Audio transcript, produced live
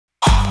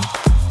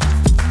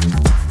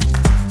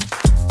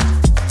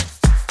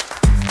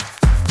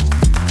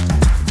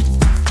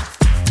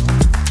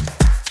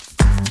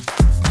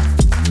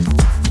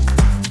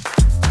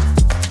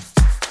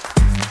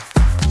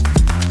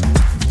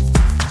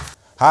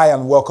Hi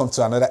and welcome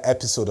to another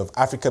episode of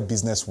Africa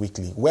Business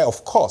Weekly, where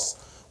of course,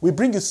 we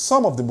bring you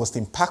some of the most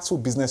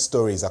impactful business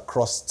stories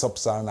across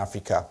sub-Saharan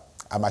Africa.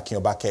 I'm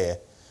Akin Obakeye.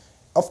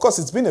 Of course,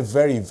 it's been a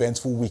very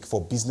eventful week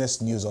for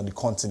business news on the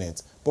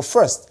continent. But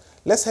first,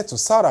 let's head to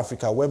South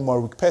Africa where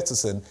Maurice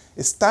Peterson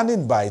is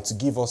standing by to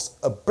give us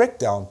a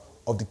breakdown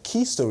of the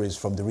key stories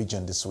from the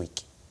region this week.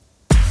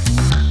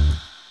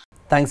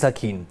 Thanks,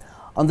 Akin.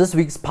 On this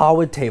week's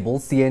Power Table,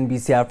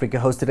 CNBC Africa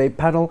hosted a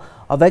panel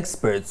of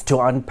experts to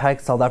unpack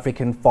South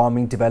African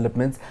farming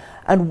developments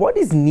and what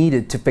is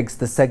needed to fix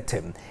the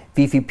sector.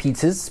 Fifi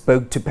Peters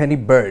spoke to Penny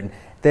Byrne,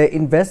 the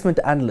investment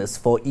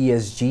analyst for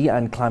ESG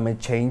and climate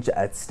change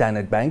at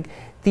Standard Bank,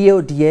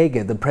 Theo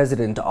Diego, the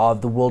president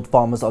of the World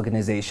Farmers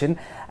Organization,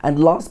 and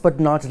last but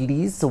not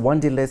least,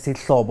 Wandile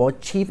Sihlobo,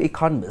 chief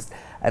economist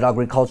at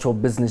Agricultural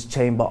Business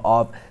Chamber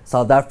of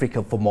South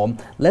Africa. For more,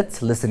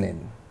 let's listen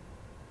in.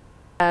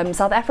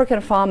 South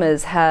African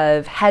farmers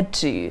have had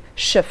to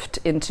shift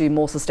into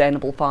more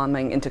sustainable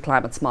farming, into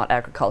climate smart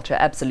agriculture,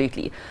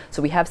 absolutely.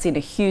 So we have seen a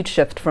huge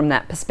shift from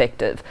that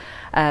perspective.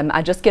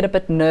 I just get a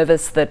bit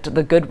nervous that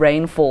the good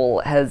rainfall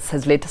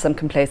has led to some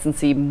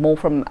complacency, more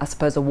from, I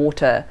suppose, a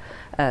water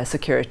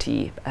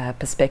security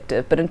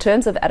perspective. But in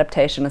terms of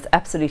adaptation, it's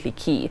absolutely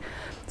key.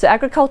 So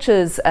agriculture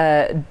is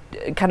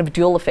kind of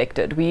dual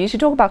affected. We usually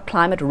talk about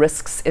climate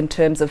risks in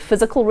terms of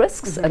physical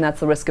risks, and that's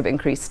the risk of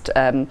increased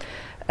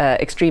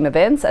extreme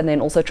events, and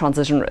then also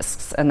transition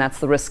risks, and that's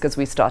the risk as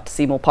we start to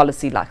see more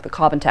policy like the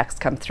carbon tax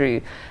come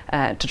through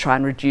to try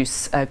and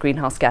reduce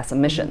greenhouse gas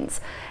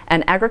emissions.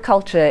 And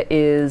agriculture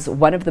is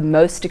one of the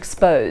most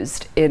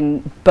exposed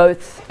in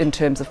both in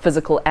terms of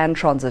physical and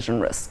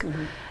transition risk.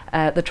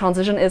 The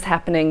transition is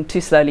happening too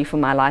slowly for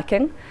my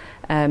liking.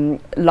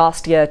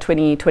 Last year,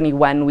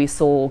 2021, we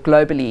saw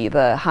globally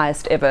the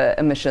highest ever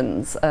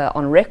emissions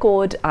on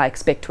record. I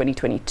expect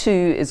 2022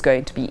 is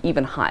going to be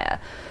even higher.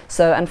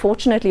 So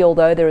unfortunately,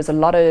 although there is a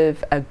lot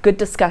of good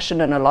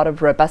discussion and a lot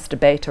of robust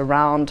debate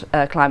around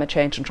climate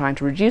change and trying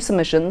to reduce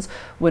emissions,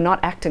 we're not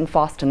acting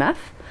fast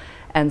enough.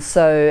 And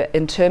so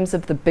in terms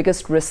of the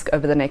biggest risk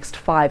over the next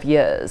 5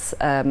 years,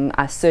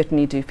 I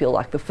certainly do feel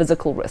like the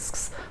physical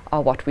risks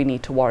are what we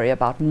need to worry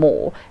about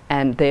more,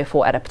 and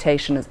therefore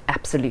adaptation is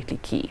absolutely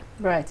key.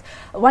 Right.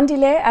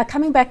 Wandile,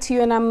 coming back to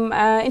you, and I'm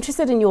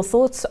interested in your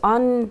thoughts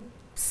on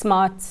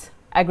smart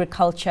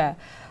agriculture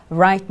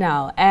right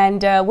now,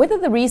 and whether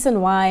the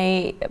reason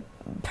why,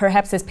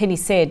 perhaps as Penny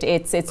said,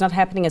 it's not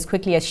happening as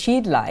quickly as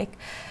she'd like,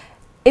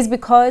 is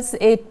because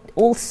it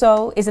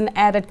also is an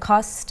added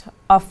cost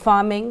of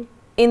farming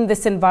in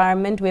this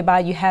environment whereby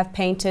you have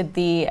painted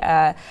the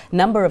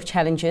number of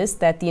challenges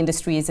that the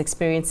industry is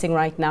experiencing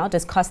right now.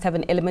 Does cost have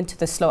an element to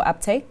the slow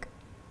uptake?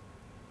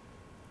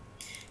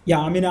 Yeah,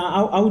 I mean,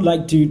 I would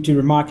like to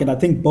remark it. I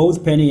think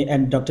both Penny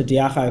and Dr.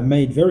 Diaga have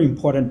made very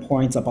important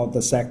points about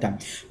the sector.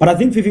 But I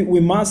think, Vivi, we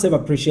must have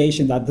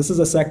appreciation that this is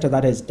a sector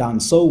that has done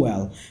so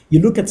well.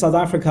 You look at South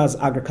Africa's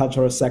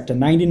agricultural sector,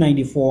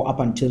 1994 up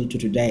until to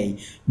today,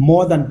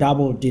 more than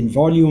doubled in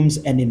volumes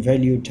and in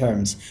value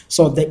terms.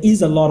 So there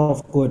is a lot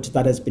of good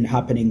that has been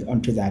happening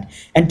onto that.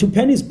 And to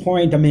Penny's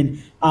point, I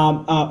mean,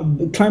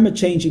 climate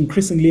change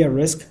increasingly a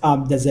risk.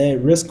 There's a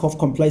risk of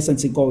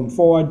complacency going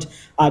forward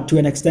to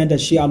an extent,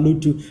 as she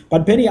alluded to.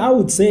 But Penny, I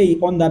would say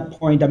on that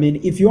point, I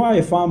mean, if you are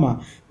a farmer,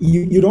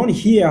 you don't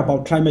hear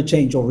about climate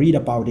change or read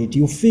about it.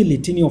 You feel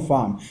it in your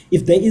farm.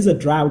 If there is a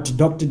drought,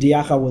 Dr.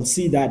 Diaga will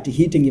see that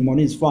hitting him on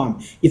his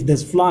farm. If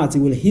there's floods,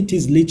 he will hit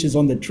his leeches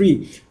on the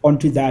tree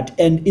onto that.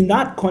 And in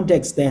that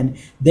context, then,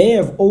 they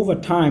have over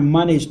time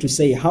managed to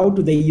say, how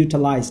do they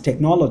utilize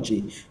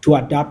technology to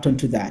adapt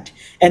onto that?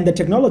 And the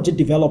technology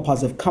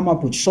developers have come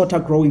up with shorter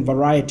growing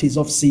varieties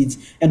of seeds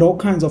and all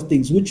kinds of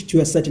things, which to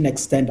a certain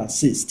extent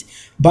assist.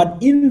 But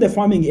in the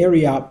farming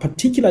area,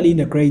 particularly in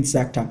the grain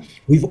sector,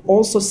 we've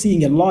also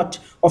seen a lot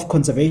of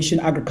conservation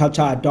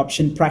agriculture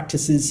adoption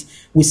practices.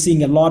 We're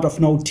seeing a lot of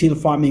no-till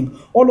farming.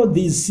 All of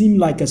these seem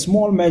like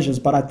small measures,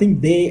 but I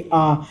think they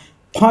are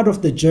part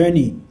of the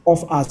journey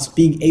of us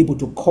being able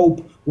to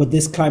cope with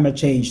this climate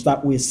change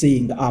that we're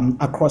seeing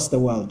across the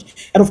world.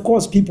 And of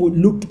course, people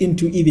look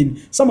into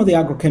even some of the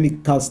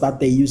agrochemicals that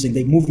they're using.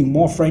 They're moving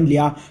more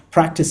friendlier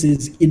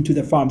practices into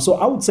the farm. So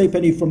I would say,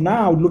 Penny, from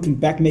now, looking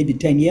back maybe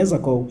 10 years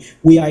ago,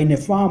 we are in a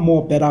far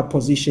more better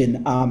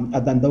position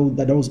than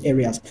those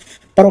areas.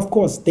 But of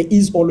course, there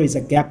is always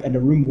a gap and a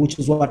room, which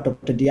is what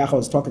Dr. Diaga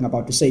was talking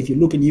about, to say if you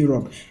look in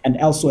Europe and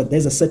elsewhere,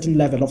 there's a certain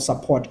level of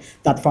support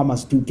that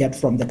farmers do get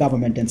from the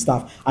government and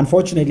stuff.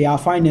 Unfortunately, our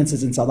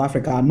finances in South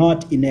Africa are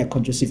not in a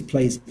conducive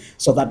place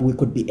so that we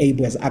could be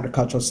able as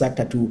agricultural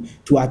sector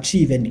to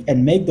achieve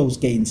and make those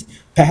gains.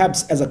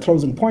 Perhaps as a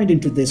closing point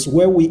into this,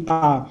 where we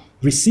are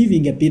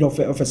receiving a bit of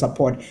a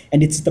support,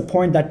 and it's the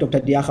point that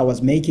Dr. Diaga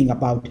was making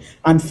about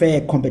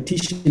unfair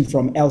competition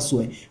from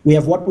elsewhere. We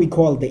have what we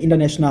call the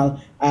International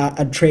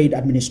Trade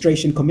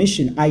Administration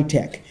Commission,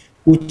 ITEC,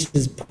 which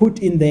is put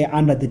in there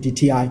under the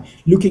DTI,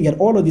 looking at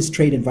all of this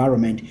trade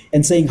environment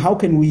and saying, how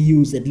can we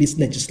use at least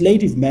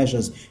legislative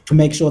measures to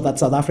make sure that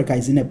South Africa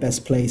is in a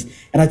best place?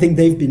 And I think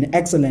they've been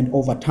excellent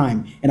over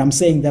time. And I'm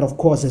saying that, of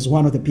course, as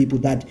one of the people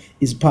that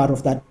is part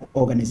of that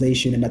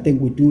organization. And I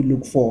think we do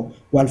look for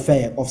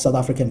welfare of South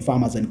African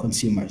farmers and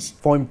consumers.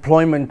 For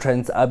employment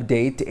trends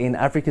update in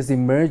Africa's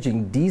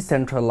emerging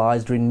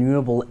decentralized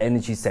renewable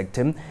energy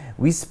sector,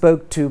 we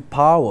spoke to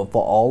Power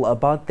for All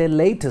about their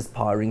latest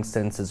powering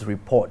census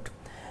report.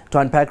 To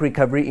unpack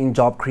recovery in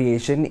job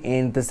creation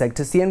in the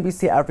sector,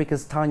 CNBC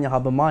Africa's Tanya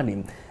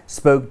Habamani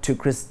spoke to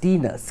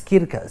Christina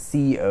Skirka,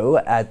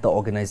 CEO at the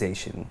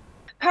organization.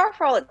 Power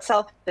for All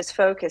itself is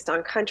focused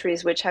on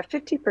countries which have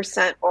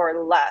 50%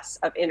 or less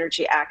of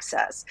energy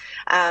access.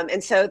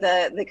 And so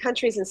the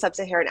countries in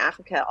sub-Saharan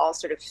Africa all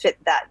sort of fit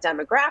that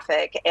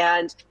demographic.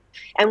 And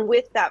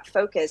with that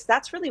focus,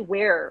 that's really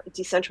where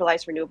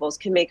decentralized renewables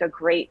can make a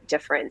great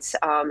difference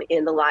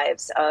in the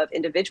lives of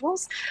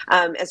individuals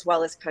as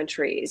well as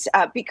countries.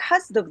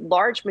 Because the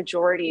large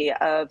majority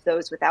of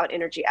those without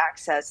energy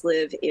access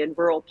live in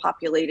rural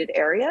populated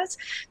areas,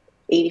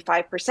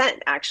 85%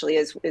 actually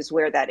is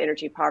where that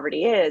energy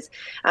poverty is.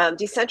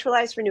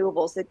 Decentralized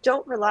renewables that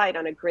don't rely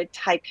on a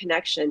grid-type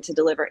connection to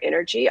deliver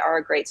energy are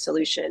a great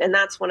solution. And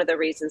that's one of the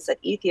reasons that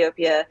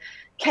Ethiopia,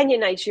 Kenya,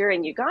 Nigeria,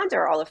 and Uganda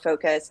are all a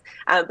focus,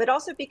 but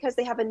also because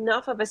they have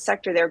enough of a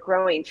sector they're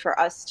growing for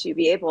us to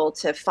be able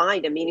to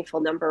find a meaningful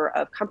number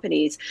of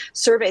companies,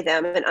 survey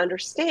them, and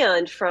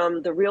understand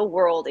from the real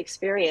world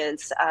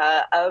experience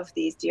of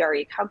these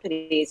DRE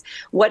companies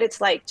what it's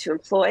like to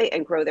employ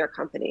and grow their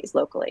companies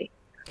locally.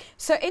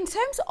 So in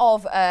terms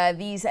of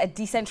these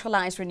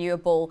decentralized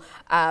renewable,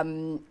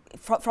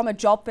 from a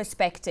job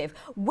perspective,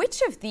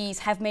 which of these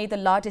have made the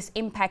largest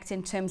impact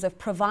in terms of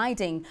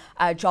providing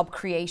job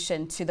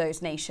creation to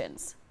those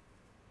nations?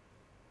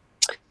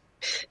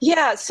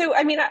 Yeah, so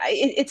I mean,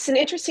 it's an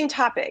interesting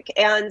topic,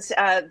 and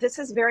this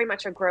is very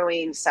much a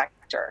growing sector.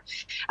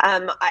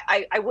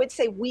 I would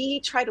say we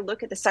try to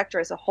look at the sector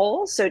as a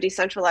whole, so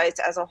decentralized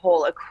as a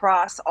whole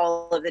across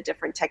all of the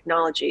different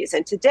technologies.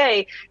 And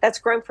today, that's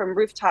grown from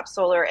rooftop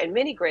solar and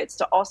mini grids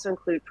to also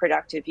include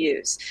productive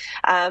use.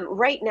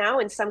 Right now,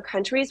 in some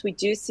countries, we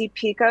do see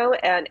PICO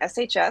and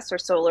SHS, or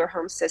solar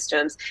home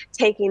systems,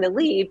 taking the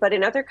lead, but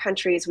in other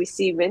countries, we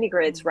see mini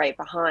grids right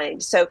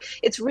behind. So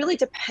it's really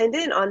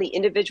dependent on the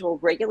individual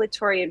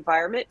regulatory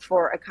environment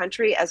for a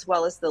country, as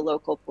well as the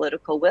local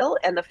political will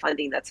and the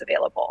funding that's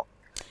available.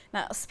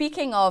 Now,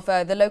 speaking of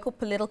the local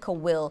political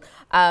will,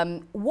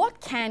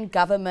 what can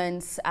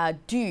governments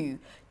do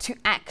to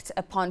act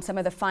upon some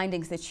of the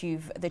findings that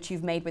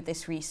you've made with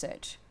this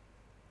research?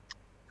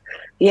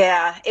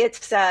 Yeah,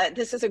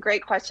 this is a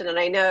great question, and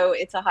I know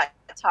it's a hot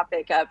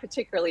topic,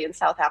 particularly in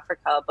South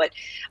Africa. But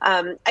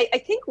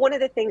I think one of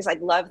the things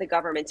I'd love the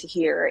government to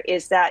hear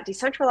is that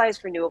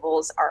decentralized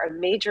renewables are a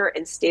major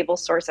and stable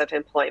source of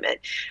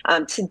employment.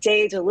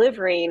 Today,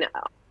 delivering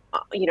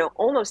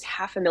almost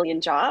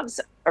 500,000 jobs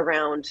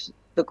around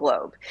the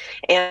globe.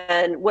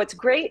 And what's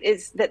great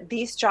is that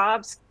these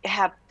jobs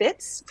have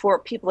fits for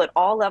people at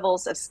all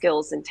levels of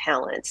skills and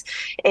talents.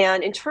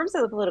 And in terms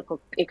of the political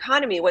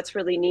economy, what's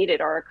really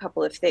needed are a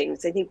couple of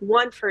things. I think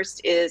one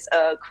first is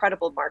a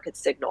credible market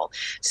signal.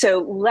 So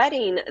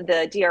letting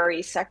the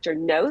DRE sector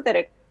know that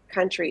a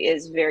country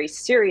is very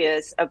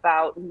serious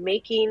about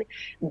making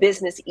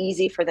business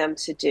easy for them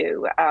to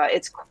do.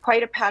 It's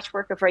quite a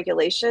patchwork of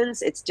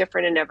regulations. It's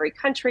different in every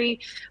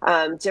country,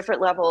 different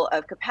level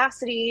of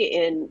capacity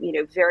in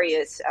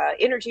various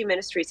energy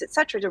ministries, et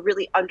cetera, to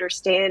really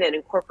understand and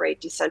incorporate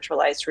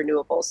decentralized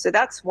renewables. So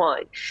that's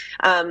one.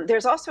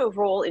 There's also a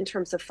role in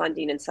terms of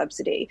funding and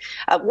subsidy.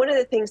 One of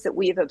the things that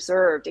we've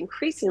observed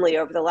increasingly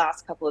over the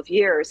last couple of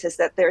years is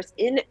that there's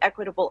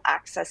inequitable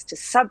access to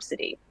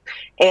subsidy.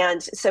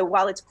 And so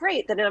while it's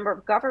great that a number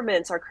of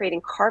governments are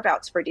creating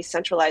carve-outs for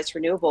decentralized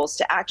renewables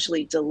to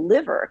actually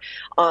deliver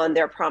on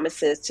their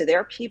promises to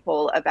their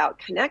people about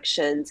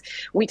connections,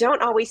 we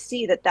don't always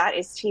see that that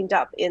is teamed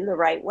up in the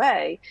right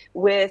way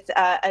with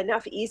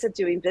enough ease of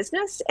doing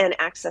business and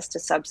access to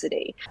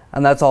subsidy.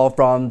 And that's all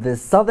from the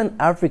Southern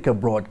Africa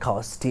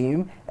broadcast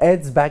team.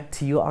 It's back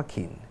to you,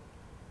 Akin.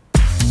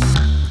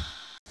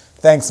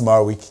 Thanks,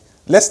 Marwick.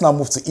 Let's now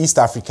move to East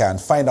Africa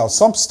and find out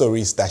some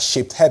stories that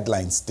shaped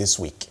headlines this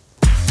week.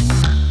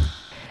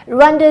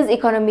 Rwanda's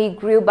economy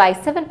grew by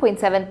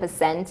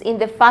 7.7% in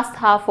the first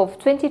half of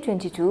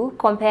 2022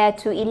 compared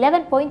to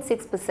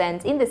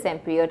 11.6% in the same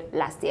period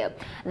last year.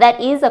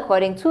 That is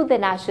according to the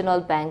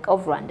National Bank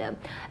of Rwanda.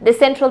 The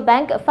central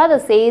bank further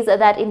says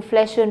that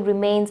inflation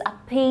remains a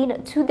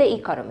pain to the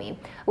economy.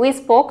 We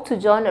spoke to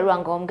John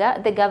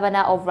Rwangombwa, the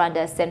governor of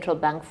Rwanda's central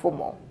bank, for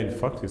more. In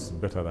fact, it's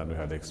better than we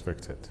had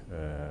expected.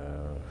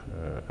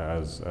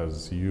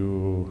 As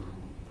you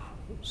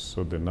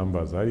saw the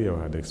numbers earlier,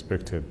 we had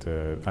expected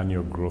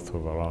annual growth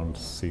of around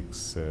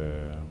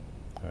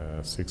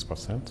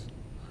 6%.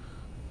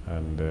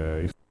 And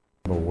if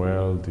you remember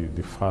well,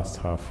 the first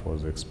half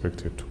was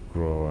expected to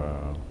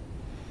grow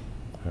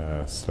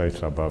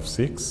slightly above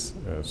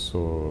 6%.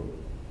 So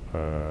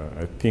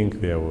I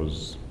think there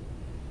was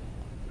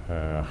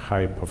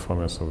high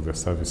performance of the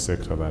service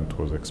sector than it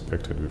was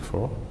expected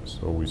before.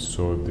 So we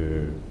saw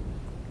the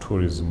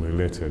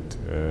tourism-related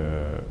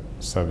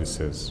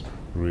services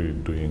really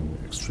doing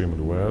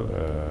extremely well.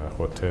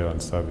 Hotel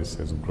and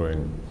services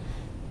growing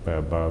by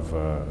above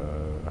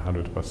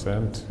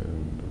 100%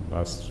 in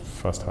the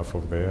first half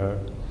of the year.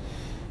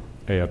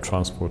 Air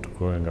transport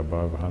growing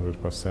above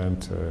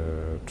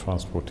 100%.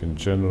 Transport in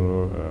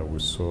general, we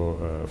saw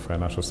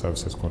financial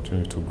services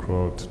continue to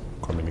grow,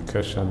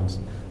 communications,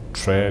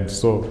 trade.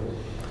 So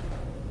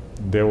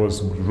there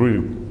was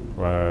really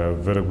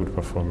very good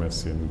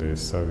performance in the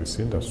service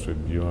industry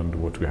beyond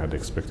what we had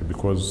expected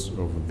because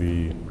of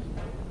the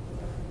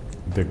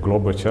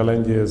global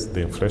challenges,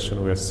 the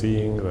inflation we are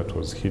seeing that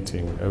was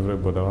hitting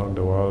everybody around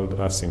the world,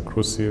 us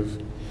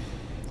inclusive.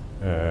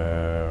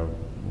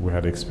 We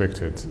had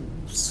expected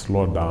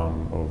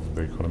slowdown of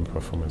the economic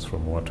performance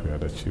from what we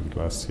had achieved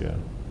last year.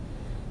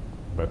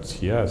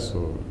 But yeah,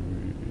 so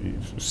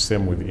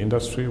same with the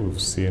industry. We've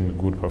seen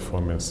good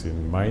performance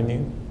in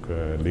mining,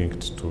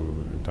 linked to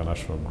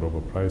international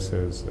global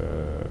prices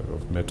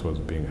of metals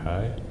being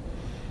high.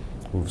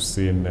 We've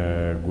seen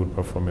good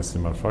performance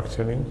in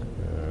manufacturing,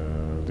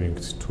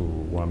 linked to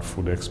one,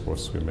 food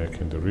exports we make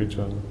in the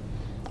region,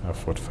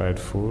 fortified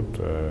food,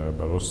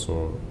 but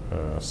also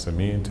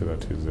cement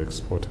that is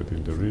exported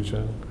in the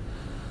region.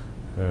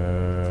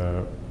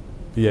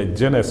 Yeah,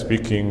 generally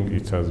speaking,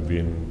 it has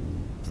been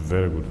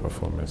very good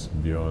performance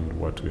beyond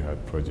what we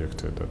had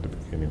projected at the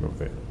beginning of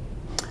the year.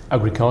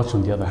 Agriculture,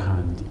 on the other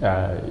hand,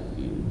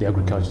 the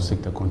agriculture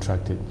sector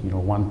contracted,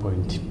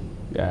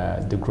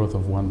 the growth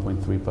of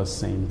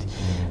 1.3%.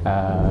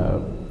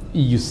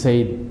 You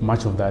say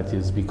much of that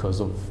is because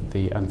of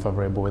the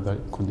unfavorable weather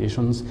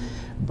conditions,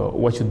 but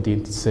what you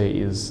didn't say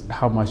is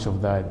how much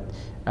of that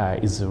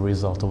is a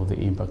result of the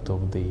impact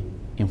of the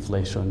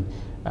inflation.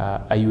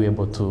 Are you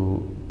able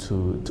to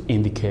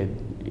indicate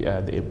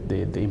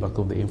the impact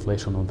of the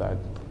inflation on that?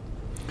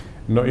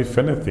 No, if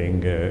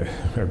anything,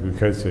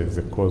 agriculture is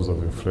the cause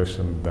of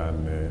inflation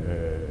than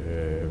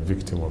a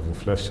victim of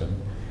inflation.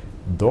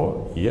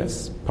 Though,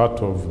 yes,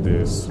 part of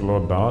the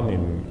slowdown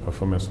in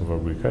performance of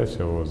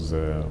agriculture was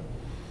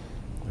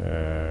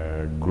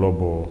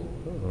global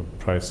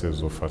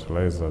prices of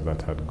fertilizer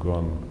that had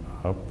gone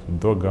up.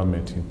 Though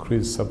government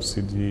increased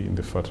subsidy in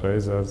the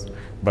fertilizers,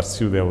 but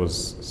still there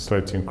was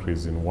slight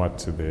increase in what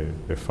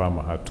the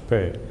farmer had to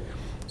pay.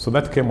 So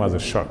that came as a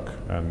shock,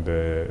 and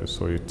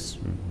so it's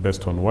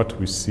based on what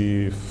we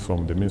see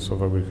from the Ministry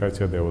of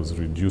Agriculture, there was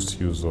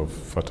reduced use of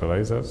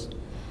fertilizers.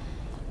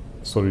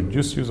 So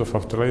reduced use of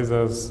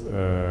fertilizers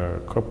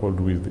coupled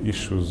with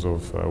issues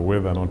of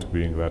weather not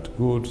being that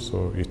good,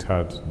 so it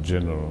had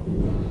general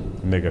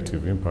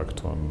negative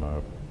impact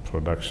on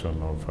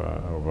production of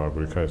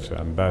agriculture.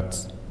 And that,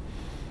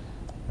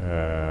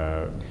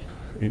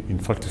 in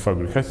fact, if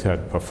agriculture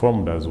had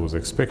performed as was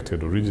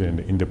expected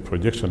originally, in the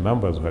projection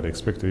numbers, we had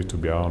expected it to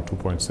be around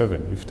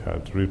 2.7. If it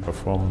had really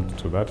performed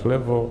to that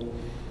level,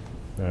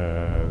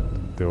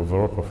 the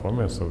overall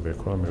performance of the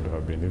economy would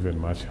have been even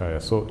much higher.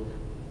 So,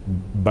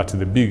 but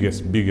the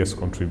biggest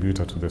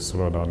contributor to the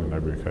slowdown in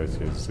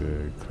agriculture is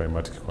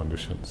climatic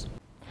conditions.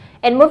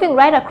 And moving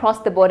right across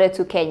the border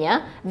to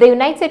Kenya, the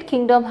United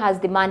Kingdom has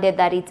demanded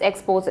that its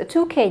exports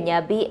to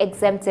Kenya be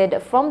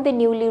exempted from the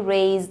newly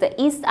raised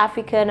East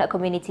African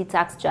Community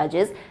Tax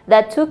charges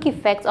that took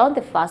effect on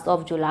the 1st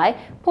of July,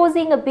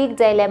 posing a big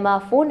dilemma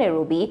for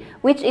Nairobi,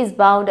 which is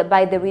bound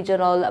by the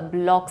regional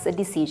bloc's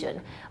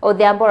decision.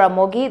 Odhiambo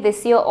Ramogi, the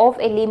CEO of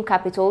Elim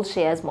Capital,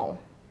 shares more.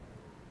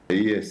 The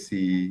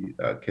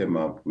EAC came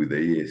up with the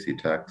EAC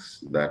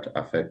tax that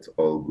affects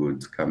all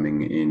goods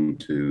coming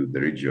into the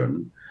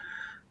region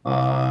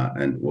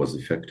and was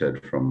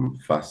effected from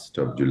 1st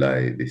of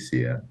July this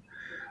year.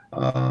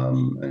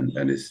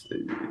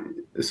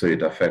 So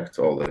it affects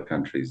all the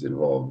countries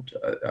involved.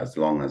 As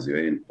long as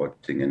you're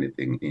importing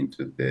anything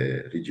into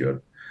the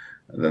region,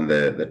 then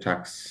the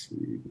tax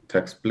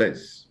takes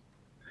place.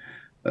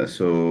 I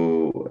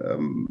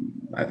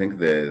think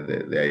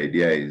the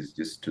idea is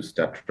just to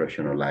start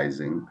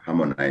rationalizing,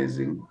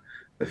 harmonizing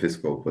the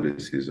fiscal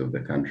policies of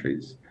the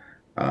countries,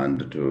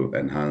 and to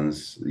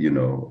enhance,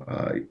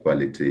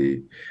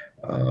 equality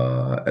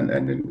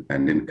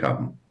and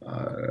income,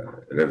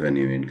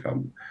 revenue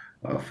income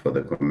for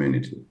the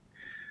community.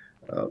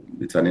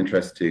 It's an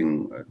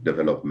interesting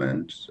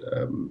development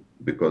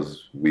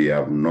because we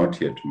have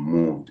not yet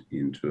moved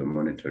into a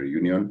monetary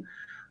union,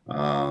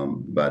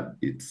 but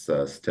it's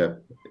a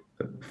step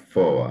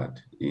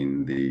forward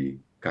in the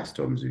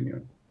customs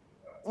union.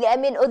 Yeah, I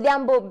mean,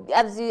 Odhiambo,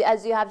 as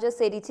you have just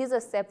said, it is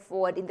a step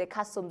forward in the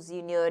customs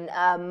union.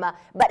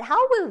 But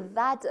how will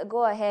that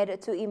go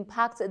ahead to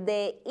impact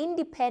the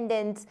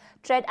independent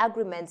trade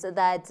agreements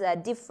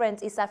that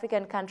different East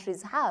African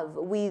countries have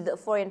with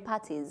foreign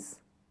parties?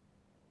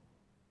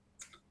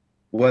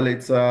 Well,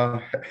 it's a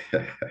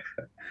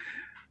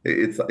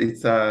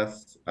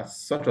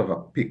sort of a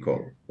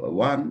pickle.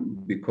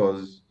 One,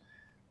 because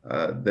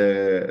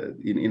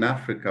in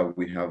Africa,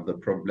 we have the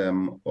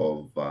problem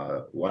of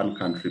one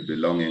country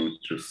belonging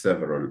to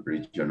several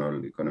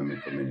regional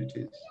economic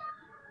communities.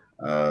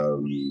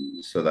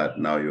 so that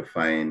now you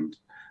find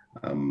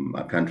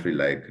a country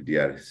like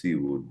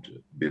DRC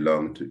would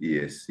belong to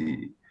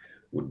EAC,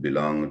 would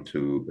belong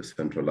to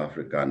Central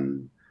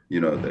African,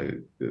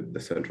 the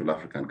Central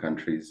African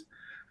countries,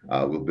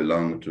 will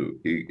belong to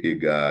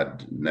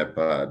IGAD,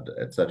 NEPAD,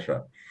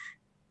 etc.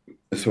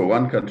 So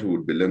one country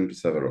would belong to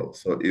several.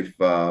 So if,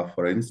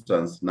 for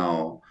instance,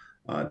 now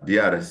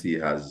DRC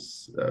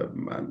has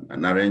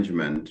an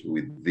arrangement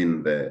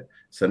within the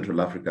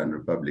Central African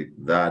Republic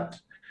that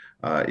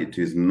it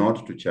is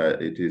not to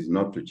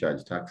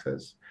charge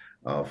taxes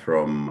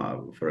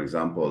from, for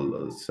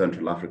example,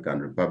 Central African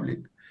Republic.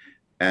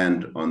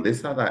 And on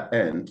this other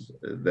end,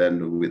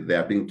 then they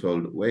are being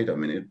told, wait a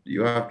minute,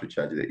 you have to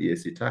charge the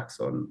EAC tax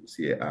on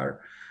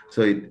CAR.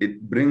 So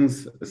it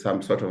brings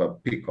some sort of a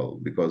pickle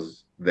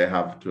because they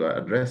have to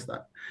address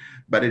that.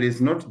 But it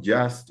is not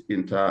just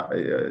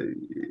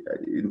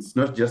it's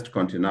not just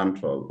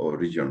continental or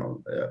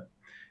regional.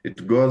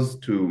 It goes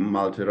to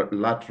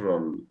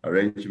multilateral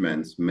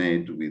arrangements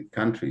made with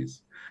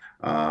countries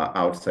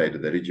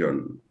outside the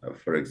region.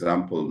 For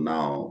example,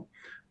 now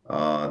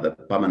the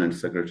permanent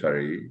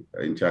secretary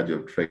in charge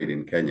of trade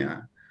in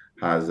Kenya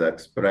has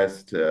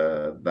expressed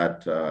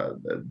that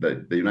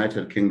the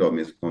United Kingdom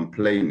is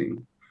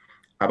complaining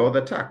about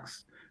the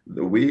tax.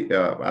 We,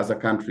 as a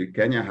country,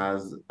 Kenya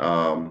has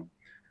a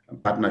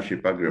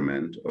partnership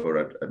agreement or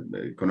an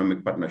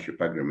economic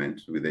partnership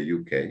agreement with the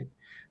UK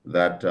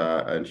that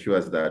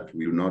ensures that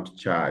we do not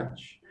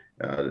charge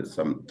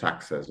some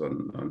taxes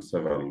on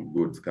several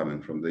goods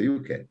coming from the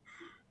UK.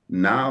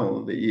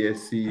 Now the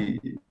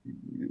EAC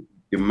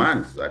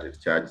demands that it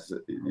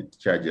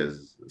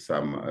charges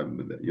some,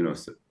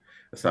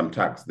 some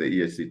tax, the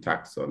EAC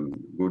tax on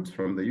goods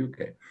from the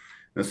UK.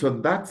 And so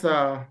that's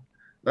a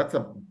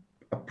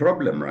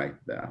problem right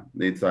there.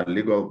 It's a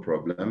legal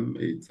problem,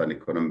 it's an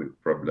economic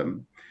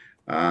problem,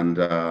 and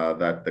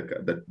that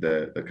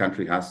the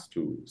country has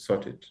to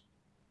sort it.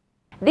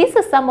 These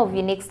are some of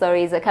unique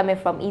stories coming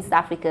from East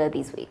Africa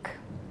this week.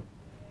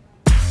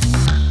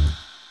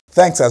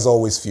 Thanks as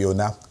always,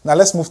 Fiona. Now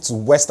let's move to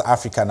West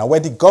Africa now, where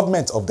the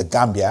government of the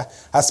Gambia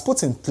has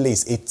put in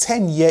place a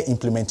 10-year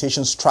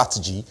implementation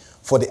strategy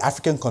for the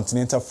African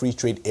Continental Free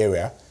Trade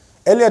Area.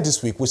 Earlier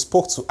this week, we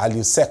spoke to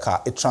Aliu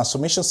Seka, a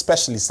transformation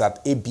specialist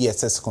at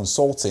ABSS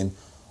Consulting,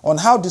 on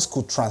how this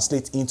could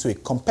translate into a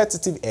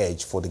competitive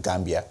edge for the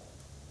Gambia.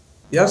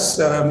 Yes,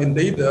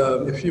 indeed.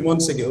 A few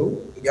months ago,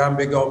 the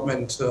Gambia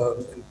government,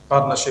 in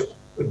partnership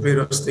with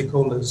various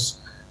stakeholders,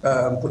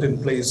 put in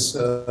place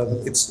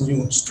its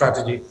new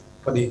strategy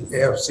for the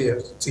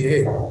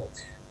AFCFTA.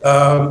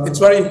 It's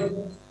very,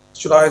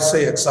 should I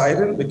say,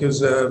 exciting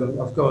because,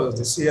 of course,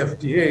 the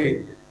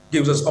CFTA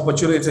gives us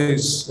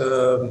opportunities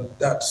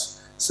that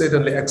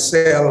certainly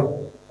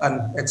excel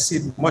and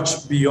exceed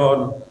much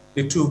beyond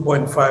the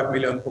 2.5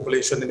 million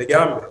population in the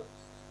Gambia.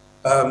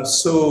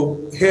 So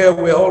here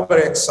we're all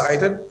very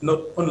excited,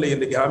 not only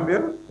in the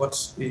Gambia, but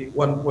the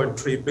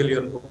 1.3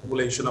 billion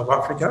population of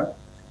Africa,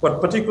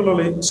 but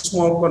particularly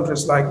small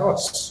countries like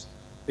us,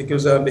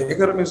 because the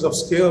economies of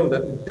scale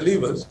that it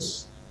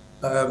delivers,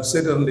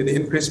 certainly the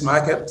increased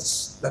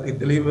markets that it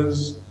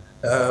delivers,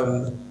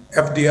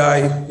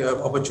 FDI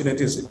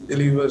opportunities it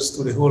delivers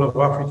to the whole of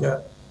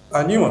Africa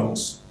are new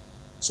ones.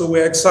 So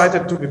we're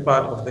excited to be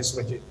part of this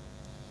regime.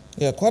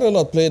 Yeah, quite a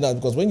lot played out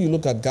because when you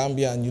look at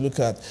Gambia and you look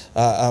at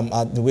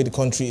the way the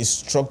country is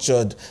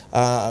structured,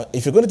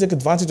 if you're going to take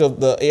advantage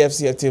of the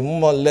AFCFTA,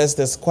 more or less,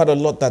 there's quite a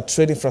lot that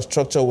trade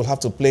infrastructure will have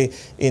to play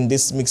in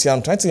this mix here.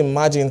 I'm trying to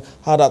imagine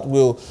how that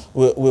will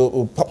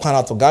pan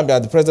out for Gambia.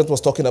 The president was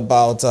talking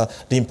about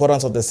the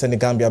importance of the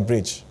Senegambia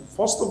Bridge.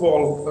 First of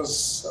all,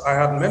 as I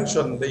had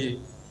mentioned, the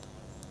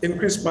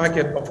increased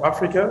market of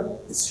Africa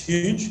is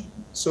huge.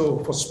 So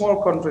for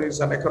small countries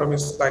and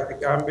economies like the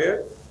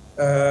Gambia,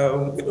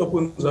 it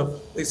opens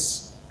up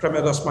this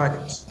tremendous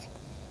market.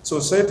 So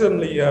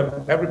certainly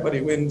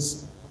everybody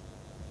wins,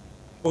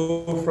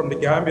 both from the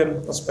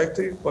Gambian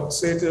perspective, but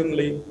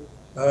certainly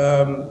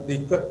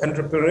the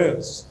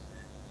entrepreneurs.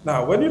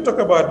 Now, when you talk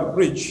about the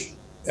bridge,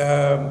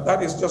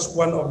 that is just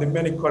one of the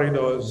many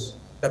corridors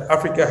that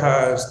Africa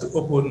has to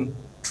open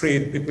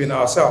trade between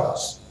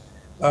ourselves.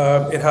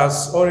 It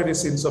has already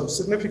seen some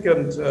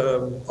significant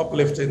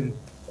uplifting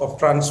of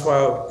transfer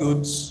of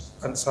goods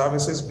and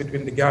services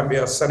between the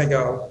Gambia,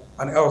 Senegal,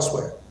 and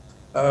elsewhere.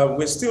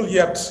 We're still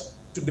yet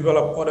to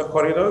develop other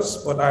corridors,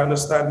 but I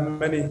understand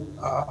many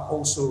are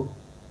also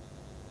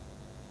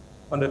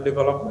under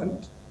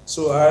development.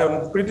 So I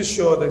am pretty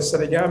sure the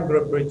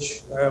Senegambia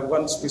Bridge,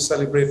 once we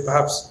celebrate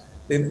perhaps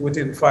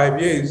within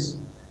 5 years,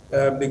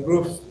 the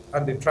growth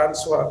and the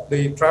transport,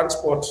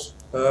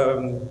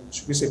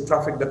 should we say,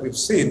 traffic that we've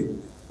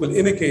seen will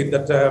indicate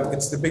that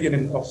it's the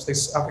beginning of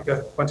this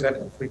Africa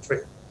continental free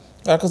trade.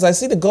 Because I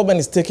see the government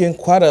is taking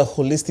quite a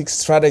holistic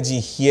strategy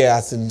here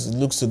as it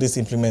looks to this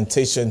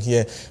implementation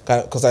here,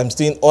 because I'm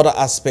seeing other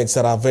aspects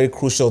that are very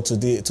crucial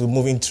to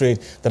moving trade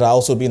that are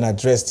also being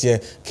addressed here.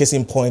 Case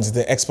in point,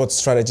 the export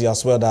strategy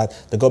as well that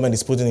the government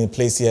is putting in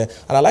place here.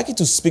 And I'd like you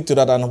to speak to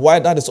that and why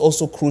that is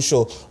also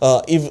crucial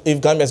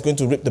if Gambia is going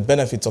to reap the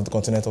benefits of the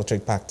Continental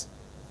Trade Pact.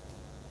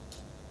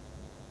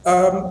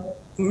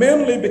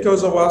 Mainly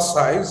because of our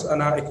size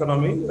and our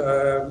economy.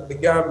 The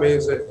Gambia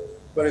is a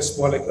very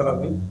small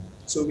economy.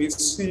 So we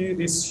see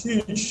this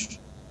huge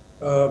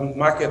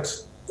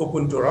market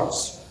open to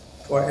us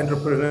for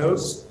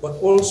entrepreneurs,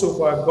 but also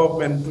for our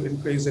government to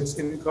increase its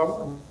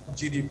income,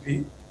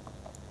 GDP.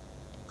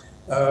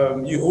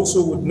 You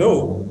also would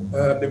know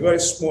the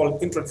very small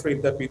interest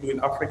rate that we do in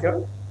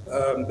Africa.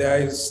 There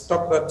is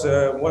talk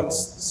that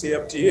once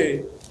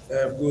CFTA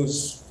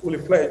goes fully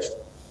fledged,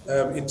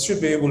 it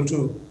should be able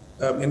to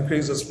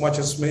increase as much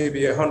as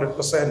maybe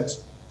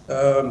 100%.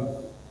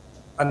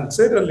 And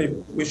certainly,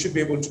 we should be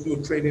able to do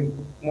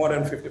trading more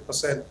than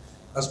 50%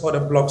 as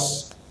other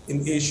blocks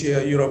in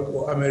Asia, Europe,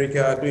 or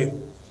America are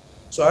doing.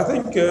 So I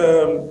think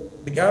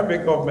the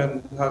Gambia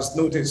government has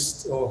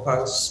noticed or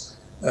has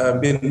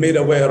been made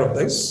aware of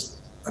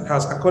this and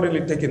has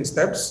accordingly taken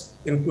steps,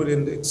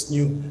 including its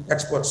new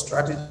export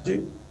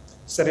strategy,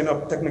 setting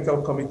up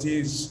technical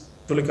committees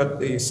to look at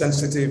the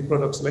sensitive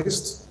products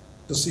list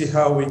to see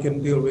how we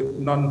can deal with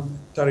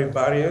non-tariff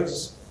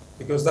barriers,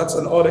 because that's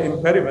another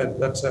impediment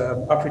that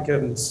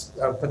Africans,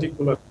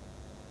 particularly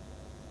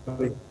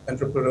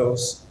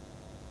entrepreneurs,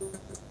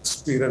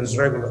 experience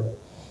regularly.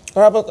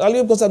 All right, but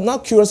Ali, because I'm now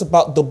curious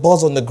about the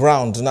buzz on the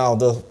ground now,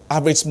 the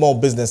average small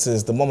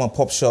businesses, the mom and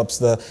pop shops,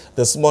 the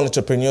small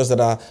entrepreneurs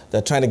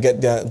they're trying to get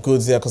their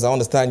goods there. Because I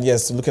understand,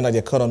 yes, looking at the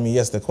economy,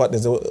 yes, there's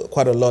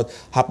quite a lot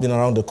happening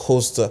around the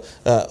coast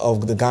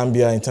of the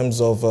Gambia in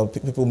terms of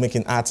people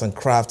making arts and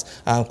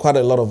crafts, and quite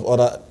a lot of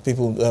other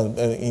people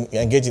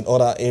engage in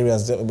other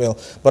areas. Well,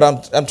 but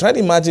I'm trying to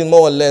imagine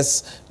more or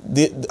less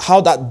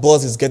how that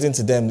buzz is getting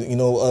to them, you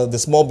know, the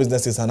small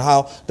businesses, and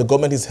how the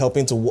government is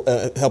helping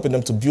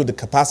them to build the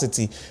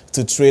capacity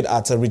to trade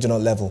at a regional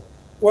level.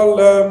 Well,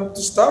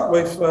 to start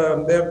with,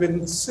 there have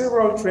been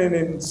several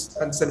trainings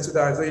and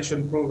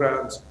sensitization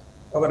programs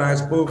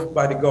organized both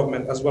by the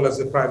government as well as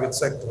the private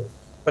sector,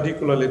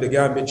 particularly the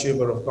Gambia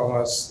Chamber of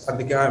Commerce and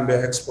the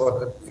Gambia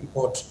Export and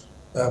Import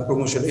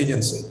Promotion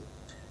Agency.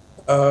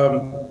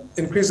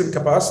 Increasing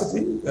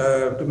capacity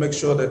to make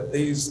sure that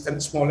these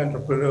small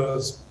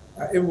entrepreneurs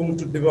are able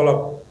to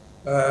develop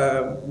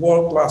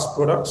world-class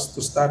products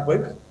to start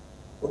with,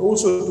 but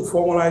also to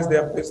formalize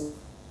their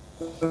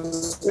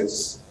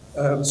businesses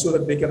so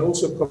that they can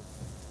also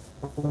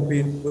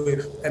compete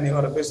with any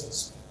other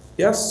business.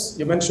 Yes,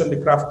 you mentioned the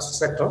craft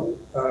sector.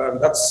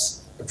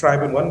 That's a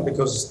thriving one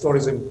because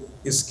tourism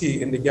is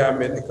key in the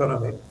Gambian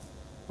economy.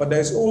 But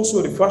there's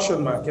also the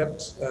fashion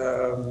market.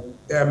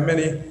 There are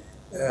many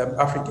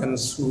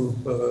Africans who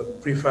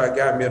prefer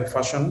Gambian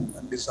fashion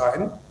and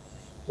design.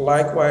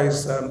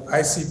 Likewise,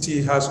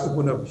 ICT has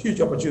opened up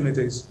huge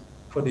opportunities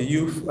for the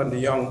youth and the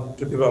young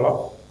to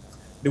develop.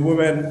 The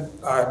women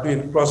are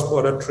doing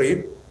cross-border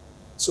trade.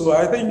 So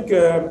I think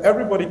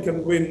everybody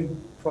can win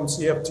from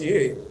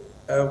CFTA.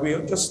 We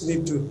just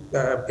need to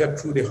get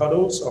through the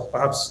hurdles of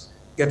perhaps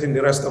getting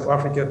the rest of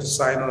Africa to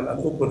sign on and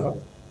open up.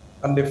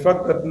 And the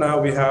fact that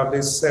now we have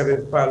these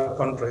 7 pilot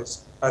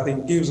countries, I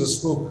think gives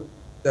us hope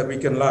that we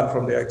can learn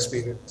from their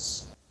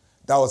experience.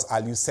 That was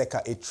Aliu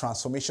Seka, a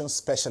transformation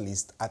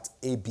specialist at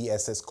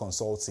ABSS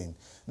Consulting.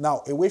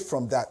 Now, away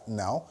from that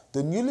now,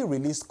 the newly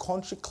released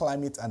Country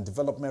Climate and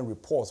Development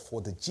Report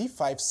for the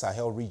G5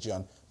 Sahel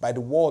region by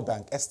the World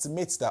Bank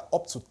estimates that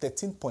up to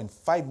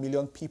 13.5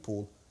 million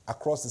people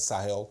across the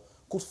Sahel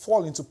could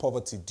fall into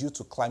poverty due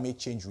to climate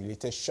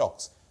change-related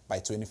shocks by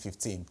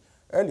 2015.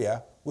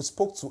 Earlier, we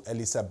spoke to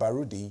Elisa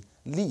Barudi,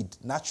 lead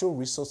natural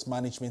resource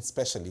management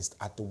specialist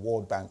at the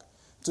World Bank,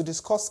 to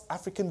discuss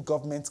African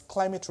government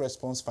climate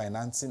response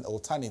financing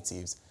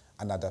alternatives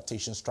and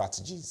adaptation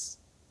strategies.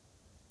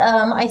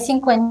 I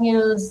think when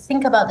you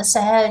think about the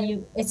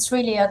Sahel, it's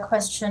really a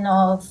question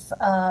of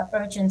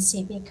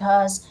urgency,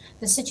 because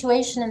the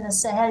situation in the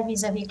Sahel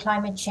vis-a-vis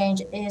climate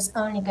change is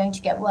only going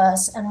to get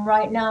worse. And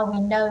right now we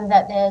know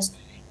that there's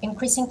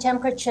increasing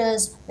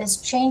temperatures,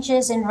 there's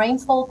changes in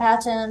rainfall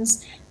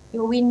patterns.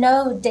 We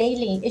know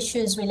daily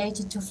issues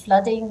related to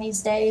flooding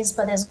these days,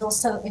 but there's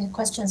also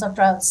questions of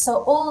drought.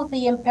 So all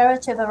the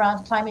imperative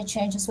around climate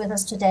change is with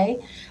us today.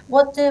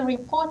 What the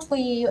report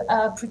we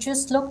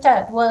produced looked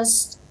at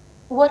was,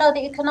 what are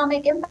the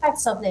economic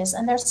impacts of this?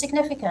 And they're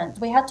significant.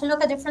 We had to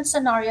look at different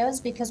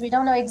scenarios because we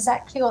don't know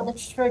exactly what the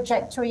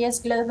trajectory is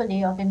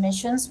globally of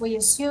emissions. We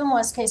assume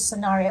worst case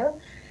scenario.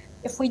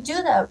 If we do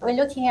that, we're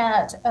looking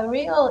at a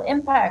real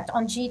impact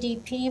on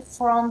GDP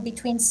from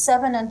between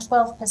 7 and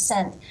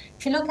 12%.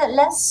 If you look at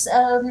less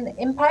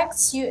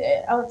impacts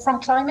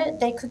from climate,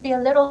 they could be a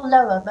little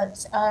lower,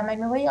 but I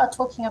mean, we are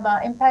talking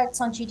about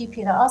impacts on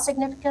GDP that are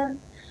significant.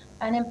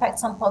 and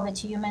impacts on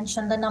poverty. You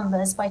mentioned the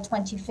numbers. By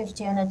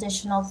 2050, an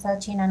additional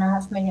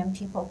 13.5 million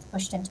people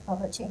pushed into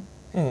poverty.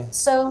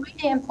 So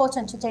really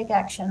important to take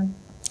action.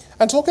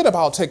 And talking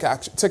about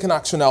taking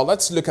action now,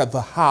 let's look at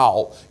the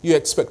how, your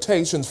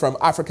expectations from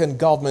African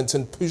governments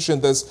in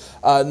pushing this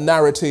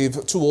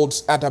narrative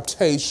towards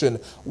adaptation.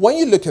 When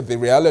you look at the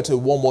reality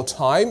one more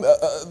time,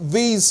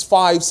 these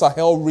 5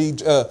 Sahel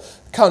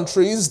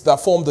countries that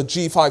form the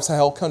G5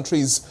 Sahel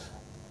countries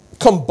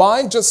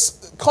combined just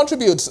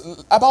contribute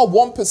about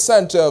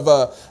 1%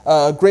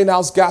 of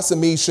greenhouse gas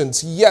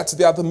emissions, yet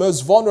they are the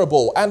most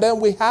vulnerable. And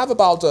then we have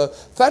about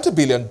 $30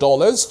 billion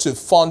to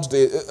fund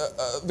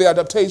the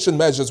adaptation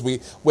measures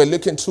we're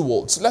looking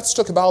towards. Let's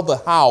talk about the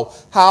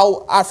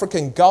how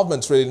African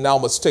governments really now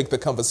must take the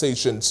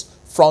conversations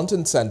front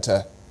and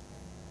center.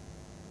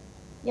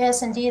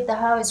 Yes, indeed, the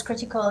how is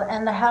critical,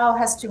 and the how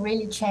has to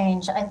really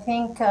change. I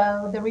think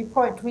the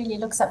report really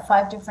looks at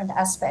 5 different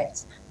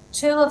aspects.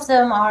 2 of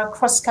them are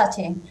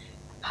cross-cutting.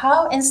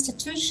 How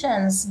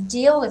institutions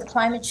deal with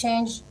climate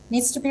change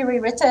needs to be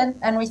rewritten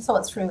and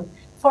rethought through.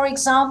 For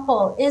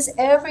example, is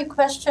every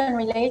question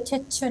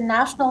related to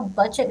national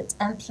budget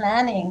and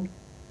planning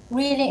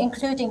really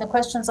including the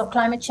questions of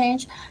climate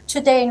change?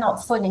 Today,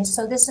 not fully.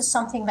 So this is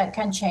something that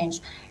can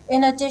change.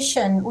 In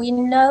addition, we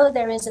know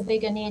there is a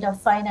bigger need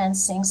of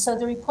financing. So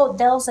the report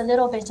delves a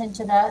little bit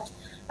into that.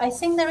 I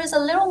think there is a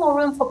little more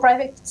room for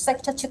private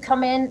sector to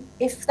come in.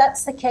 If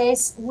that's the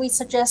case, we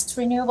suggest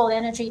renewable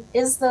energy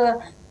is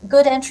the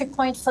good entry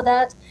point for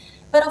that.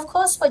 But of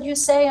course, what you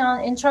say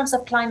in terms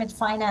of climate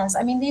finance,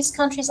 I mean, these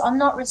countries are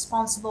not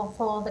responsible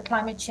for the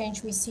climate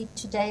change we see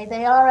today.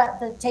 They are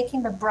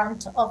taking the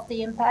brunt of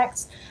the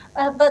impacts,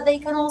 but they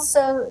can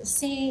also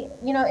see,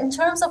 in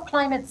terms of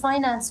climate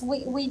finance,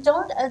 we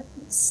don't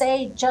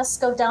say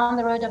just go down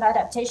the road of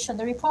adaptation.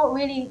 The report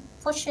really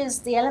pushes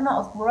the element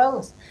of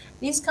growth.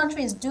 These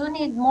countries do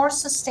need more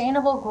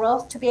sustainable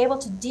growth to be able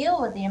to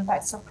deal with the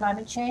impacts of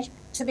climate change,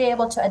 to be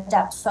able to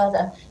adapt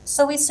further.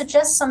 So we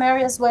suggest some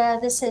areas where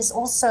this is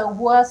also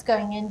worth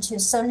going into.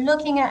 So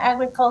looking at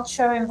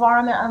agriculture,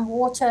 environment and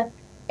water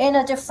in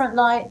a different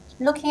light,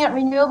 looking at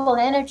renewable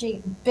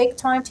energy, big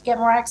time to get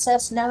more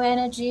access, no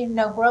energy,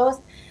 no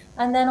growth.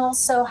 And then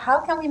also,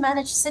 how can we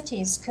manage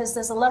cities? Because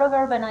there's a lot of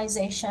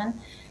urbanization,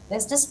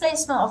 there's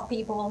displacement of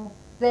people,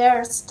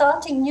 they're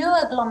starting new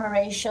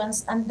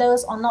agglomerations, and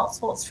those are not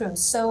thought through.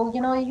 So,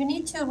 you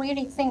need to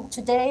really think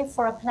today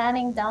for a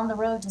planning down the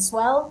road as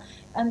well.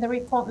 And the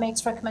report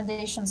makes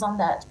recommendations on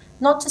that.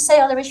 Not to say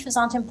other issues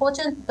aren't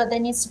important, but there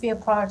needs to be a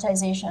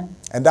prioritization.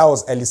 And that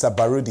was Elisa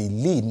Barudi,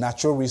 lead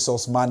natural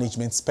resource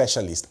management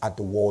specialist at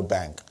the World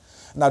Bank.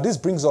 Now, this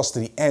brings us to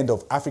the end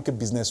of Africa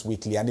Business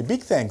Weekly, and a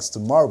big thanks to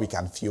Marwick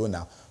and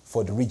Fiona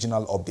for the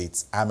regional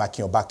updates. I'm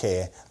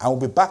Akinobake, and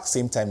we'll be back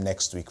same time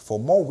next week for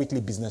more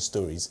weekly business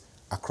stories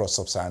across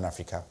sub-Saharan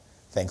Africa.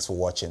 Thanks for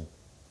watching.